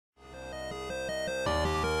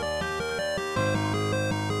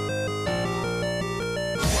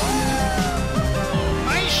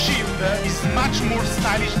is much more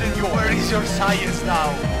stylish than yours. Where is your science now?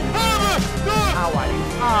 How are you?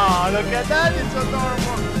 Ah, look at that, it's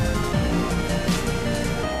adorable.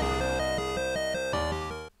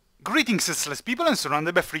 Greetings, senseless people, and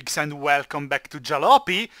surrounded by freaks, and welcome back to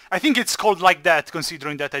Jalopy. I think it's called like that,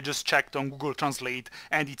 considering that I just checked on Google Translate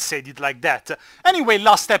and it said it like that. Anyway,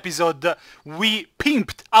 last episode we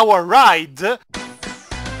pimped our ride.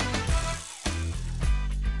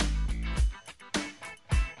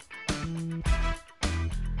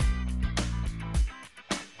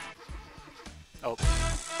 Oh.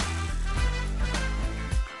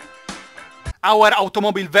 Our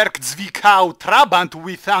Automobilwerk Zwickau Trabant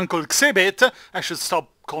with Uncle Xebit. I should stop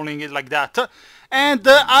calling it like that. And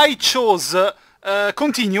I chose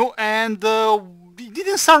continue, and it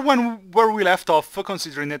didn't start where we left off,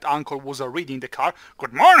 considering that Uncle was already in the car.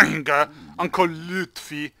 Good morning, Uncle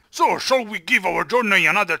Lutfi. So, shall we give our journey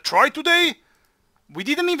another try today? We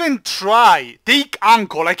didn't even try. Take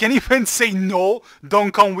Uncle. I can even say no,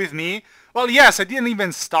 don't come with me. Well, yes, I didn't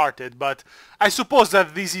even start it, but I suppose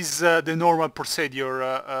that this is the normal procedure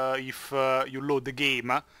if you load the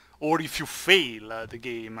game, or if you fail the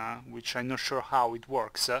game, which I'm not sure how it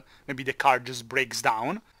works. Maybe the car just breaks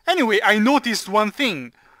down. Anyway, I noticed one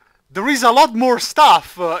thing. There is a lot more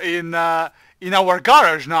stuff in our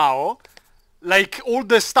garage now. Like, all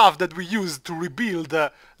the stuff that we used to rebuild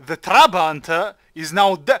the Trabant is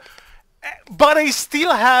now there. But I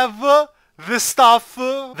still have the stuff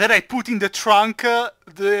that I put in the trunk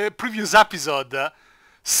the previous episode.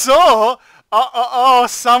 So,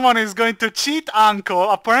 someone is going to cheat, Uncle.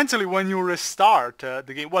 Apparently when you restart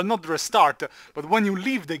the game, well, not restart, but when you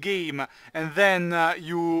leave the game and then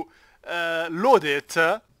you load it,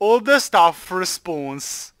 all the stuff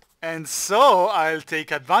respawns. And so I'll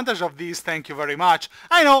take advantage of this, thank you very much.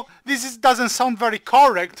 I know, doesn't sound very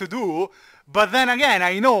correct to do, but then again,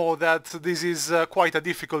 I know that this is quite a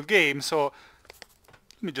difficult game, so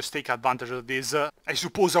let me just take advantage of this. I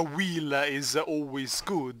suppose a wheel is always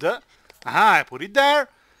good. Aha, I put it there.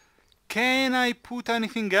 Can I put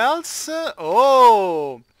anything else?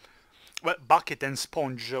 Oh! Well, bucket and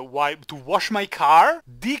sponge. Why? To wash my car?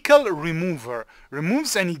 Decal remover.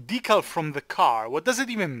 Removes any decal from the car. What does it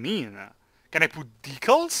even mean? Can I put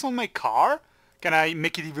decals on my car? Can I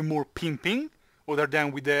make it even more pimping? Other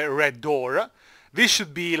than with the red door. This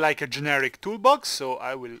should be like a generic toolbox, so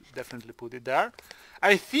I will definitely put it there.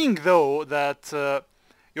 I think though that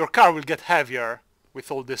your car will get heavier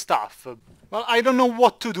with all this stuff. Well, I don't know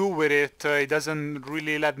what to do with it. It doesn't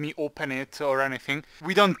really let me open it or anything.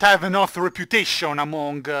 We don't have enough reputation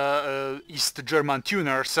among East German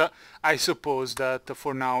tuners. I suppose that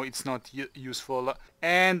for now it's not useful.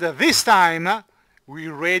 And this time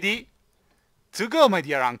we're ready to go, my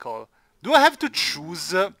dear uncle. Do I have to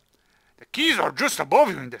choose? The keys are just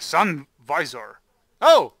above you in the sun visor.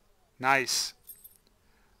 Oh, nice.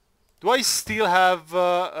 Do I still have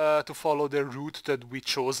to follow the route that we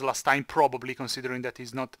chose last time? Probably, considering that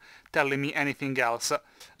he's not telling me anything else.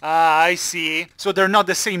 I see. So they're not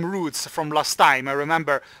the same routes from last time. I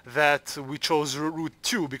remember that we chose route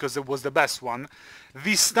 2 because it was the best one.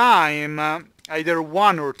 This time, either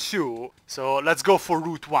 1 or 2. So let's go for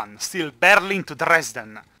route 1. Still Berlin to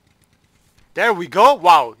Dresden. There we go.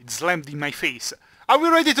 Wow, it slammed in my face. Are we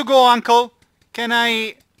ready to go, Uncle? Can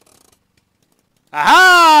I...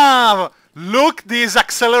 Aha! Look this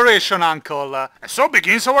acceleration, Uncle. And so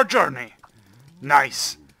begins our journey.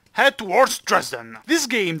 Nice. Head towards Dresden. This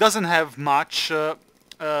game doesn't have much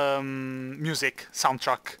music,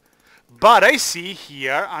 soundtrack. But I see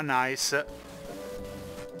here a nice...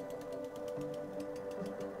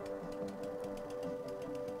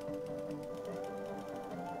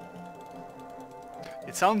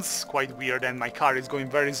 It sounds quite weird and my car is going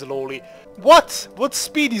very slowly. What? What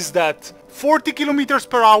speed is that? 40 kilometers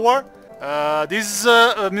per hour? This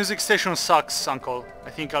music station sucks, Uncle. I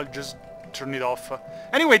think I'll just turn it off.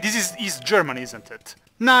 Anyway, this is East German, isn't it?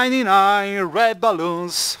 99 red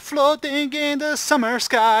balloons floating in the summer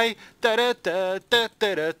sky. Da -da -da -da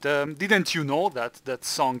 -da -da -da. Didn't you know that that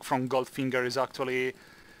song from Goldfinger is actually...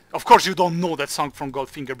 Of course you don't know that song from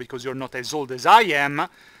Goldfinger because you're not as old as I am,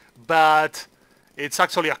 but... It's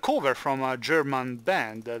actually a cover from a German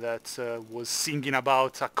band that was singing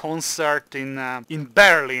about a concert in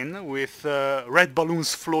Berlin with red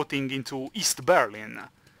balloons floating into East Berlin.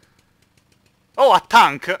 Oh, a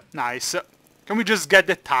tank! Nice. Can we just get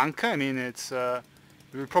the tank? I mean, it's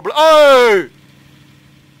probably... Oh!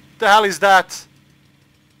 The hell is that?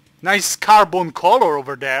 Nice carbon color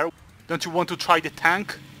over there. Don't you want to try the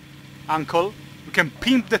tank, Uncle? We can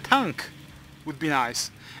pimp the tank. Would be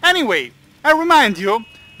nice. Anyway, I remind you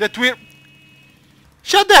that we're...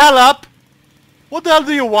 Shut the hell up! What the hell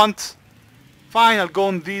do you want? Fine, I'll go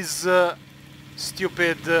on this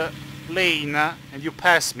stupid lane and you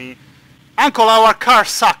pass me. Uncle, our car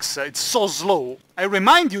sucks. It's so slow. I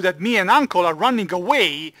remind you that me and Uncle are running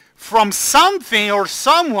away from something or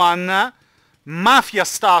someone. Mafia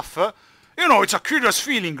stuff. You know, it's a curious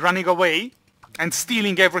feeling running away and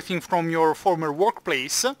stealing everything from your former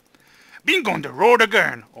workplace. Being on the road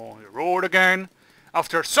again. On the road again.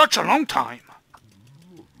 After such a long time.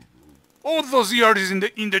 All those years in the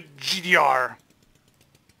GDR.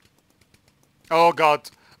 Oh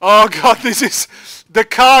god. Oh god, this is... The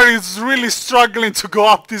car is really struggling to go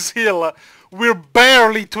up this hill. We're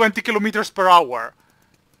barely 20 kilometers per hour.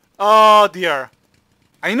 Oh dear.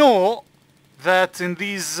 I know that in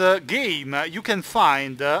this game you can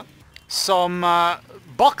find some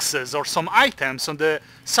boxes or some items on the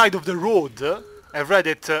side of the road. I've read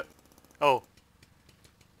it. Oh.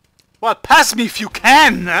 Well, pass me if you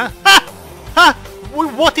can! Ha! Ha!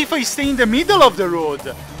 What if I stay in the middle of the road?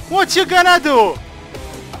 What you gonna do?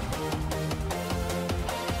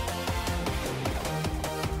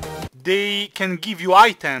 They can give you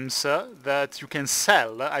items that you can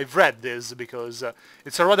sell. I've read this because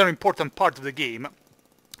it's a rather important part of the game.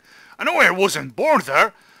 I know I wasn't born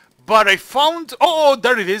there, but I found... Oh,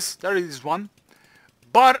 there it is. There it is one.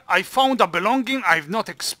 But I found a belonging I've not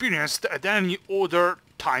experienced at any other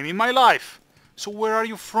time in my life. So where are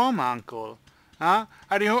you from, Uncle? Huh?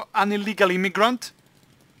 Are you an illegal immigrant?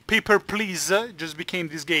 Paper Please just became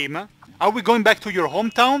this game. Are we going back to your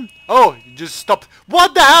hometown? Oh, you just stopped.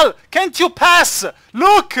 What the hell? Can't you pass?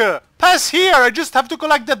 Look! Pass here! I just have to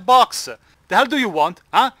collect that box. The hell do you want?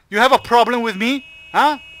 Huh? You have a problem with me?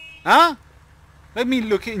 Huh? Huh? Let me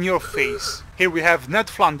look in your face. Here we have Ned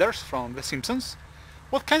Flanders from The Simpsons.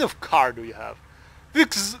 What kind of car do you have?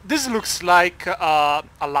 This looks like a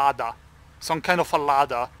Lada. Some kind of a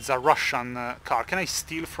Lada. It's a Russian car. Can I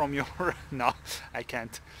steal from your... No, I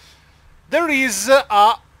can't. There is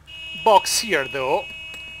a box here though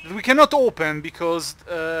that we cannot open because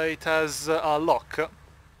it has a lock,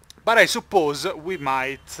 but I suppose we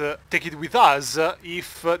might take it with us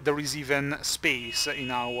if there is even space in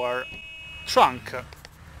our trunk.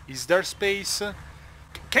 Is there space?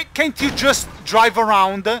 Can't you just drive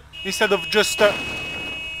around instead of just...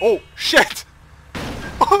 Oh shit!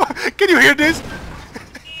 Can you hear this?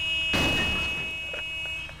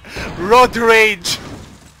 Road rage!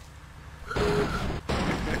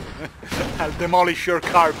 I'll demolish your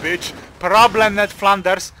car, bitch. Problem, Ned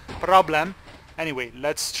Flanders. Problem. Anyway,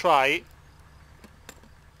 let's try.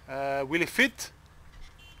 Will it fit?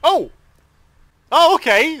 Oh! Oh,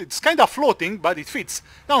 okay. It's kind of floating, but it fits.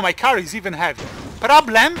 No, my car is even heavy.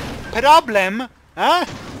 Problem? Problem? Huh?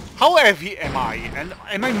 How heavy am I? And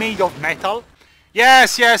am I made of metal?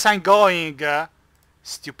 Yes, yes, I'm going.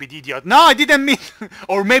 Stupid idiot. No, I didn't mean...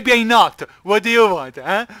 Or maybe I'm not. What do you want,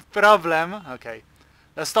 huh? Problem? Okay.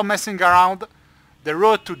 Let's stop messing around. The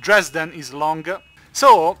road to Dresden is long.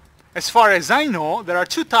 So, as far as I know, there are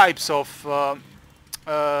two types of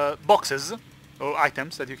boxes or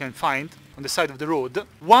items that you can find on the side of the road.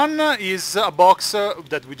 One is a box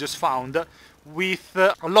that we just found with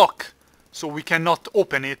a lock, so we cannot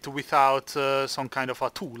open it without some kind of a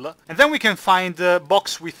tool. And then we can find a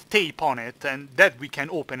box with tape on it, and that we can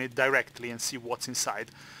open it directly and see what's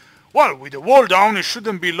inside. Well, with the wall down, it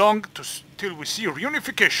shouldn't be long till we see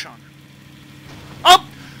reunification. Up!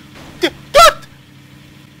 What?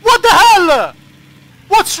 What the hell?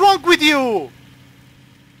 What's wrong with you?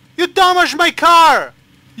 You damaged my car!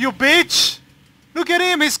 You bitch! Look at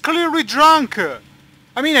him, he's clearly drunk!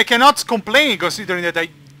 I mean, I cannot complain considering that I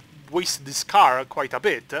wasted this car quite a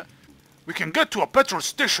bit. We can get to a petrol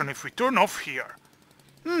station if we turn off here.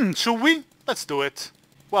 Should we? Let's do it.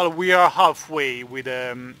 Well, we are halfway with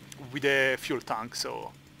the fuel tank,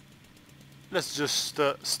 so let's just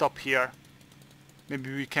stop here.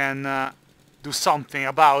 Maybe we can do something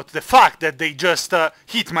about the fact that they just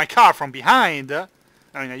hit my car from behind. I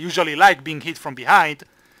mean, I usually like being hit from behind,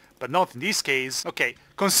 but not in this case. Okay,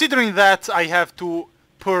 considering that I have to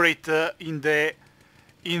pour it in the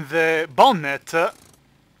bonnet,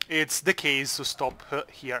 it's the case to stop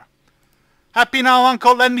here. Happy now,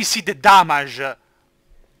 Uncle? Let me see the damage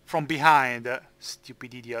from behind.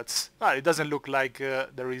 Stupid idiots. Well, it doesn't look like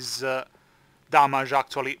there is damage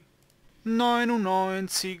actually. 99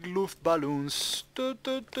 Luftballons.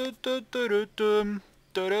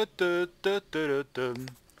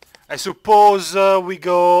 I suppose we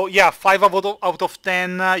go... Yeah, 5 out of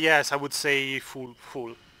 10. Yes, I would say full.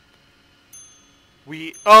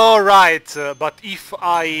 Alright, but if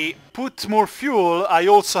I put more fuel, I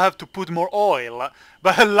also have to put more oil.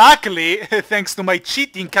 But luckily, thanks to my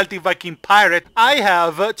cheating Celtic Viking pirate, I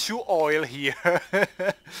have 2 oil here.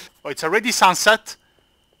 Oh, it's already sunset.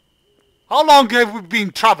 How long have we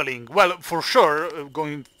been traveling? Well, for sure,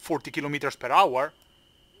 going 40 kilometers per hour.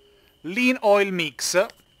 Lean oil mix.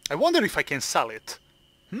 I wonder if I can sell it.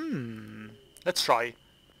 Let's try.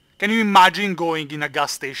 Can you imagine going in a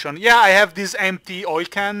gas station? Yeah, I have this empty oil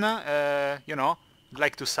can, you know, I'd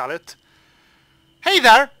like to sell it. Hey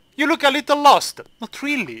there, you look a little lost. Not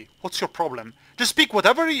really. What's your problem? Just pick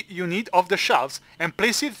whatever you need off the shelves and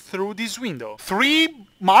place it through this window. 3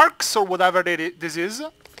 marks or whatever this is.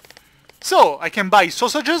 So, I can buy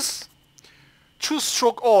sausages,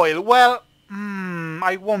 2-stroke oil. Well,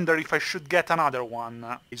 I wonder if I should get another one.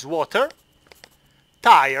 It's water.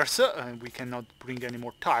 Tires, we cannot bring any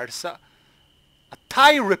more tires. A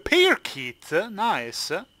tire repair kit,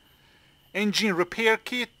 nice. Engine repair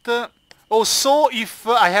kit. Also, if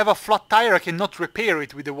I have a flat tire, I cannot repair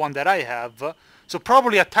it with the one that I have. So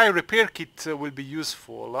probably a tire repair kit will be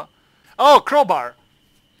useful. Oh, crowbar.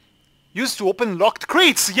 Used to open locked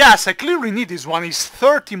crates. Yes, I clearly need this one. It's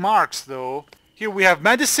 30 marks though. Here we have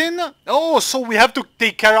medicine. Oh, so we have to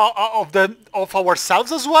take care of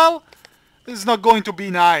ourselves as well? This is not going to be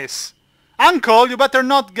nice. Uncle, you better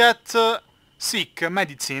not get sick.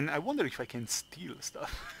 Medicine. I wonder if I can steal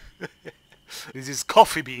stuff. This is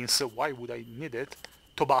coffee beans, so why would I need it?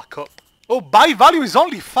 Tobacco. Oh, buy value is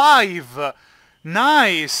only 5.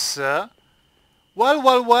 Nice.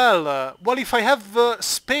 Well, if I have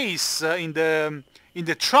space in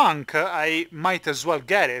the trunk, I might as well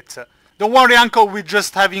get it. Don't worry, Uncle, we're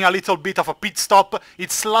just having a little bit of a pit stop.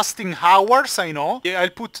 It's lasting hours, I know. Yeah,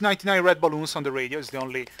 I'll put 99 red balloons on the radio. It's the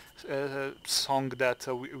only song that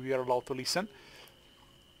we are allowed to listen.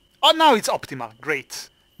 Oh, now it's optimal. Great.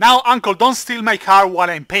 Now, Uncle, don't steal my car while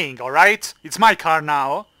I'm paying, alright? It's my car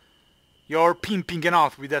now. You're pimping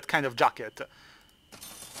enough with that kind of jacket.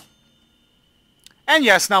 And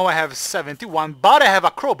yes, now I have 71, but I have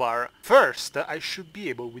a crowbar. First, I should be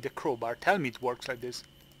able with the crowbar. Tell me it works like this.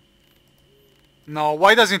 No,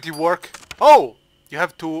 why doesn't it work? Oh! You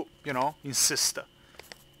have to, you know, insist.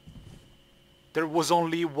 There was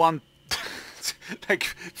only one, like,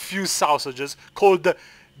 few sausages called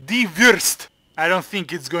Die Wurst. I don't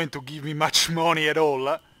think it's going to give me much money at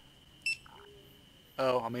all.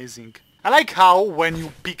 Oh, amazing. I like how when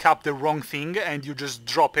you pick up the wrong thing and you just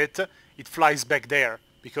drop it, it flies back there,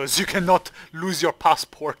 because you cannot lose your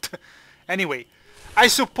passport. Anyway, I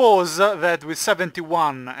suppose that with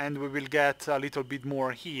 71, and we will get a little bit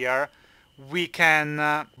more here, we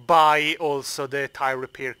can buy also the tire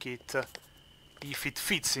repair kit, if it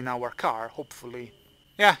fits in our car, hopefully.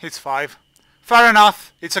 Yeah, it's 5. Fair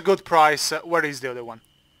enough, it's a good price. Where is the other one?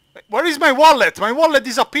 Where is my wallet? My wallet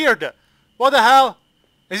disappeared! What the hell?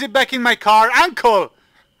 Is it back in my car? Uncle!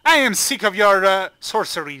 I am sick of your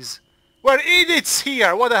sorceries. Where it's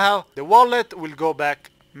here? What the hell? The wallet will go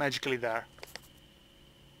back magically there.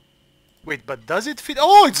 Wait, but does it fit?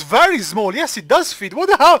 Oh, it's very small. Yes, it does fit. What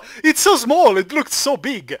the hell? It's so small. It looked so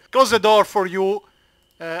big. Close the door for you,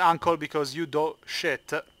 Uncle, because you do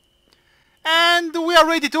shit. And we are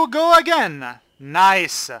ready to go again.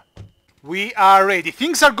 Nice. We are ready.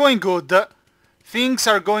 Things are going good. Things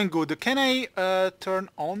are going good. Can I turn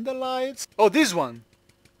on the lights? Oh, this one.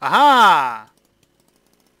 Aha!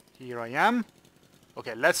 Here I am.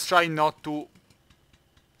 Okay, let's try not to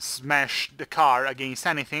smash the car against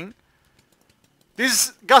anything.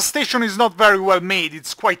 This gas station is not very well made.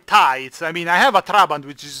 It's quite tight. I mean, I have a Trabant,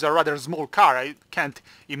 which is a rather small car. I can't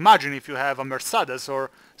imagine if you have a Mercedes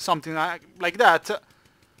or something like that.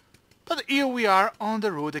 But here we are on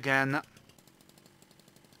the road again.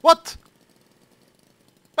 What?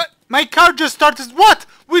 My car just started... What?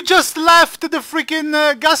 We just left the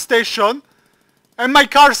freaking gas station and my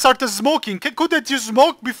car started smoking. Couldn't you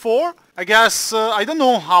smoke before? I guess, I don't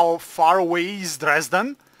know how far away is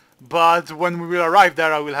Dresden, but when we will arrive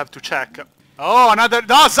there I will have to check. Oh, another...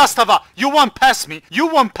 No, Zastava! You won't pass me! You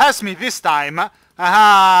won't pass me this time!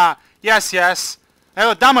 Aha! Yes, yes. I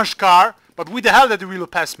have a damaged car, but with the hell that you will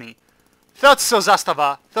pass me. Thought so,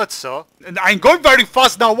 Zastava. Thought so. And I'm going very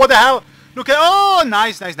fast now, what the hell? Look at... Oh,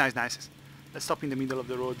 nice, nice, nice, nice. Let's stop in the middle of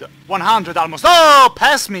the road. 100 almost. Oh,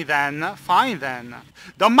 pass me then. Fine then.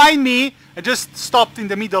 Don't mind me. I just stopped in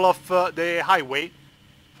the middle of the highway.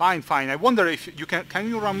 Fine, fine. I wonder if you can... Can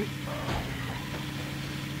you run me...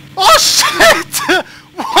 Oh, shit!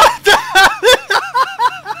 What the hell?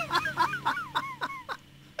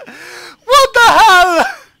 What the hell?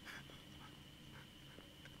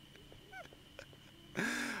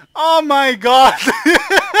 Oh my god!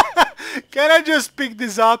 Can I just pick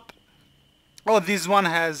this up? Oh, this one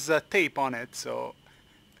has tape on it, so...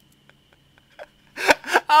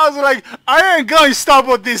 I was like, I ain't going to stop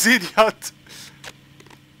with this idiot!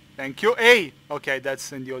 Thank you. Hey! Okay,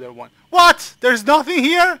 that's in the other one. What? There's nothing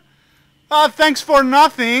here? Thanks for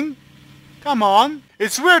nothing. Come on.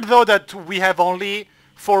 It's weird though that we have only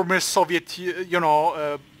former Soviet, you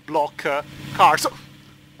know, bloc cars.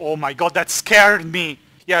 Oh my god, that scared me.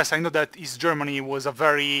 Yes, I know that East Germany was a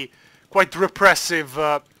very, quite repressive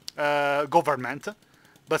government.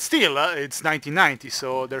 But still, it's 1990,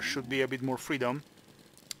 so there should be a bit more freedom.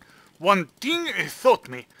 One thing taught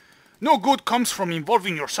me. No good comes from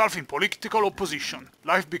involving yourself in political opposition.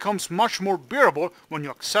 Life becomes much more bearable when you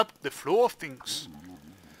accept the flow of things.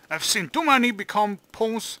 I've seen too many become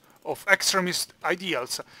pawns of extremist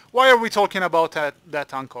ideals. Why are we talking about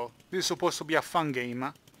that, Uncle? This is supposed to be a fun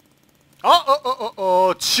game.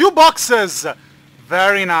 Oh, 2 boxes!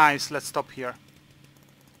 Very nice. Let's stop here.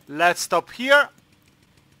 Let's stop here.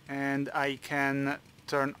 And I can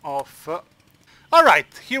turn off...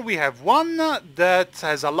 Alright, here we have one that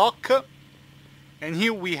has a lock, and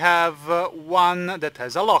here we have one that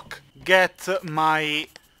has a lock. Get my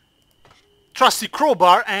trusty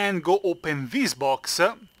crowbar and go open this box.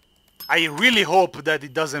 I really hope that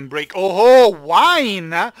it doesn't break. Oh,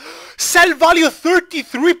 wine! Sell value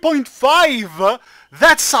 33.5!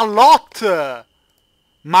 That's a lot!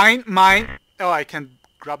 Mine. Oh, I can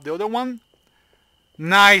grab the other one.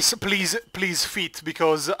 Nice, please fit,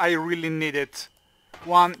 because I really need it.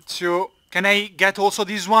 1, 2. Can I get also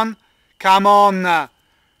this one? Come on.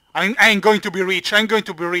 I'm going to be rich. I'm going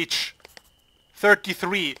to be rich.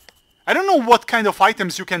 33. I don't know what kind of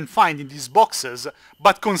items you can find in these boxes,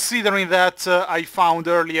 but considering that I found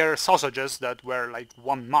earlier sausages that were like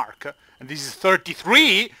 1 mark, and this is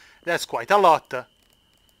 33, that's quite a lot.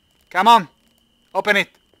 Come on. Open it.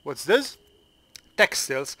 What's this?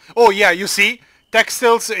 Textiles. Oh yeah, you see?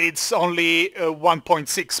 Textiles, it's only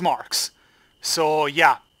 1.6 marks. So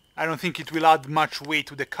yeah, I don't think it will add much weight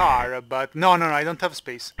to the car, but no, I don't have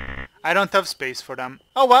space. I don't have space for them.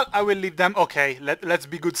 Oh well, I will leave them. Okay, let's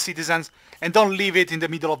be good citizens and don't leave it in the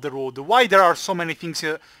middle of the road. Why there are so many things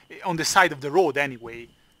on the side of the road anyway?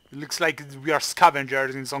 It looks like we are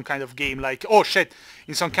scavengers in some kind of game like... Oh shit!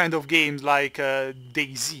 In some kind of games like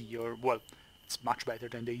DayZ, or well... It's much better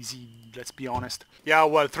than DayZ, let's be honest. Yeah,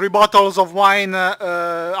 well, 3 bottles of wine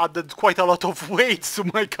added quite a lot of weight to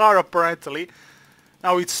my car, apparently.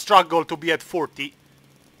 Now it's struggled to be at 40.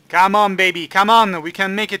 Come on, baby, come on, we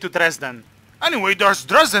can make it to Dresden. Anyway, there's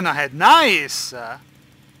Dresden ahead, nice!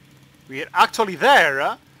 We're actually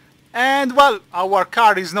there. And, well, our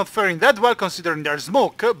car is not faring that well considering there's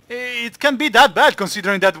smoke. It can be that bad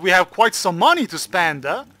considering that we have quite some money to spend.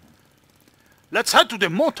 Let's head to the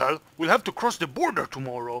motel. We'll have to cross the border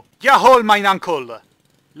tomorrow. Yahoo, mine uncle.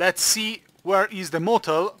 Let's see where is the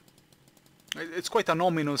motel. It's quite an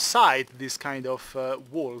ominous sight, this kind of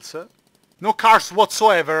walls. No cars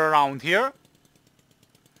whatsoever around here.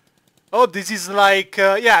 Oh, this is like...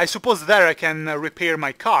 yeah, I suppose there I can repair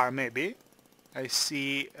my car, maybe. I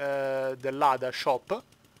see the Lada shop.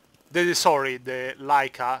 Sorry, the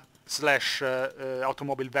Leica /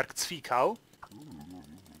 Automobilwerk Zwickau.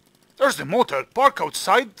 There's the motel. Park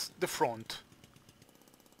outside the front.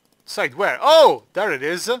 Side where? Oh, there it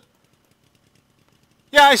is.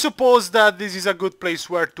 Yeah, I suppose that this is a good place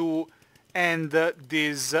where to end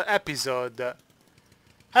this episode.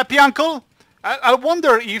 Happy uncle? I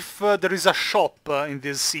wonder if there is a shop in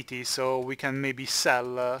this city, so we can maybe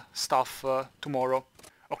sell stuff tomorrow.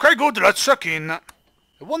 Okay, good, let's check in. I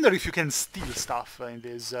wonder if you can steal stuff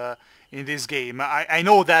in this game. I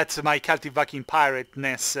know that my cultivating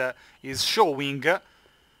pirateness is showing.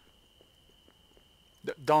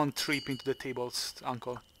 Don't trip into the tables,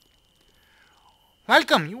 uncle.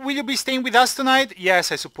 Welcome. Will you be staying with us tonight?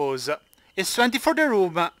 Yes, I suppose. It's 20 for the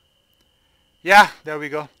room. Yeah, there we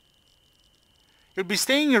go. You'll be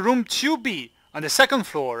staying in room 2B on the 2nd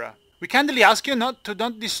floor. We kindly ask you not to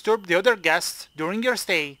disturb the other guests during your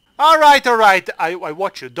stay. Alright, I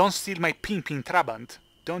watch you. Don't steal my pimping Trabant.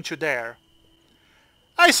 Don't you dare.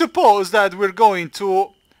 I suppose that we're going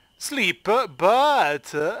to sleep,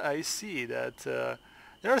 but I see that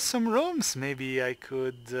there are some rooms. Maybe I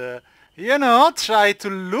could, you know, try to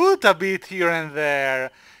loot a bit here and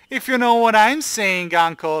there. If you know what I'm saying,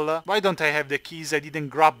 uncle. Why don't I have the keys? I didn't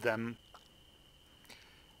grab them.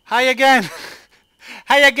 Hi again.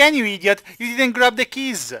 Hi again, you idiot. You didn't grab the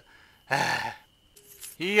keys.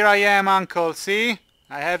 Here I am, uncle. See?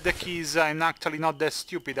 I have the keys. I'm actually not that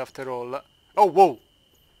stupid after all. Oh, whoa.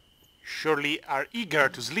 Surely are eager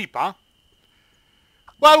to sleep, huh?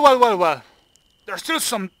 Well. There's still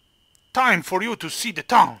some time for you to see the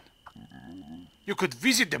town. You could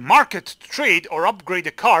visit the market to trade or upgrade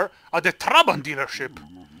a car at the Trabant dealership.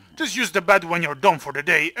 Just use the bed when you're done for the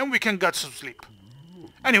day and we can get some sleep.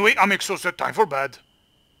 Anyway, I'm exhausted, time for bed.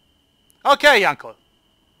 Okay, uncle.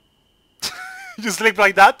 You sleep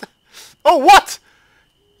like that? Oh, what?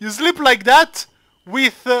 You sleep like that?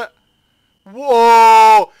 With...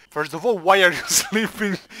 Whoa! First of all, why are you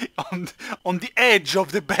sleeping on the edge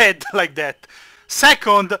of the bed like that?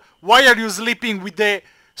 Second, why are you sleeping with the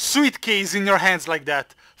suitcase in your hands like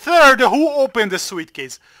that? Third, who opened the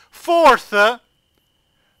suitcase? Fourth,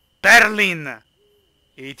 Berlin,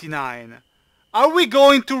 89. Are we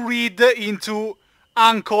going to read into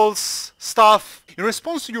Uncle's stuff? In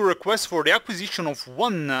response to your request for the acquisition of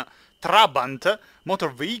one Trabant motor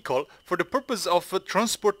vehicle for the purpose of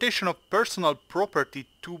transportation of personal property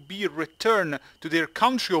to be returned to their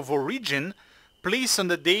country of origin, placed on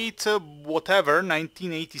the date whatever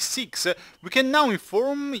 1986, we can now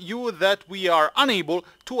inform you that we are unable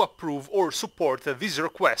to approve or support this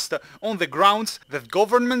request on the grounds that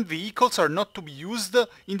government vehicles are not to be used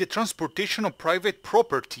in the transportation of private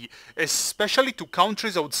property, especially to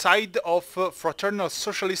countries outside of fraternal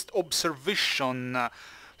socialist observation.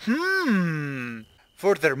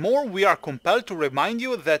 Furthermore, we are compelled to remind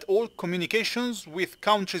you that all communications with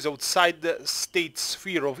countries outside the state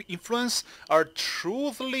sphere of influence are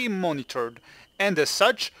truthfully monitored, and as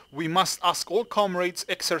such, we must ask all comrades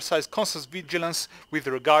exercise constant vigilance with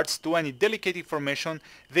regards to any delicate information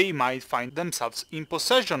they might find themselves in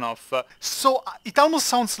possession of. So it almost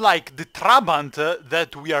sounds like the Trabant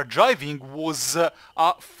that we are driving was a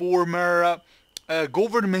former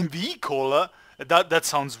government vehicle. That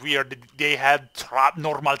sounds weird. They had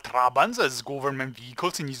normal Trabants as government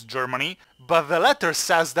vehicles in East Germany, but the letter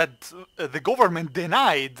says that the government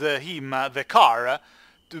denied him the car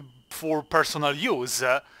for personal use,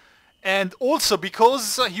 and also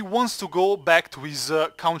because he wants to go back to his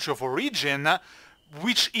country of origin,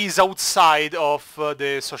 which is outside of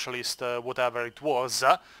the socialist whatever it was.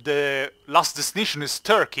 The last destination is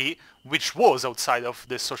Turkey, which was outside of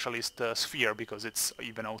the socialist sphere, because it's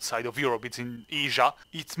even outside of Europe, it's in Asia.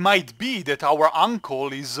 It might be that our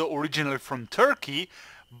uncle is originally from Turkey,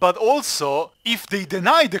 but also, if they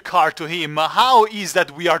deny the car to him, how is that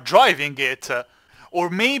we are driving it? Or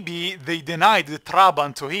maybe they denied the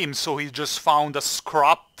Trabant to him, so he just found a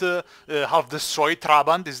scrapped, half-destroyed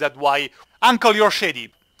Trabant. Is that why? Uncle, you're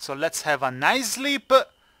shady. So let's have a nice sleep.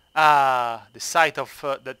 The sight of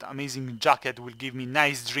that amazing jacket will give me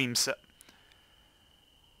nice dreams.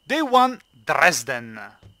 Day 1, Dresden.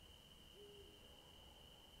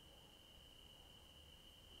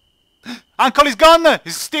 Uncle is gone!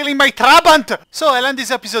 He's stealing my Trabant! So I'll end this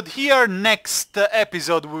episode here. Next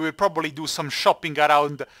episode we will probably do some shopping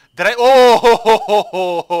around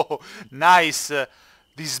Oh! Nice!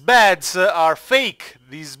 These beds are fake.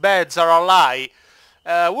 These beds are a lie.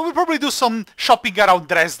 We will probably do some shopping around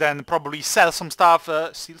Dresden, probably sell some stuff,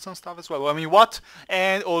 steal some stuff as well, I mean what?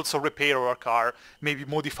 And also repair our car, maybe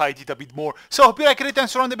modify it a bit more. So hope you like it, and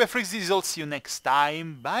SurroundEdByFreaks. This is all, see you next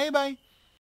time, bye bye!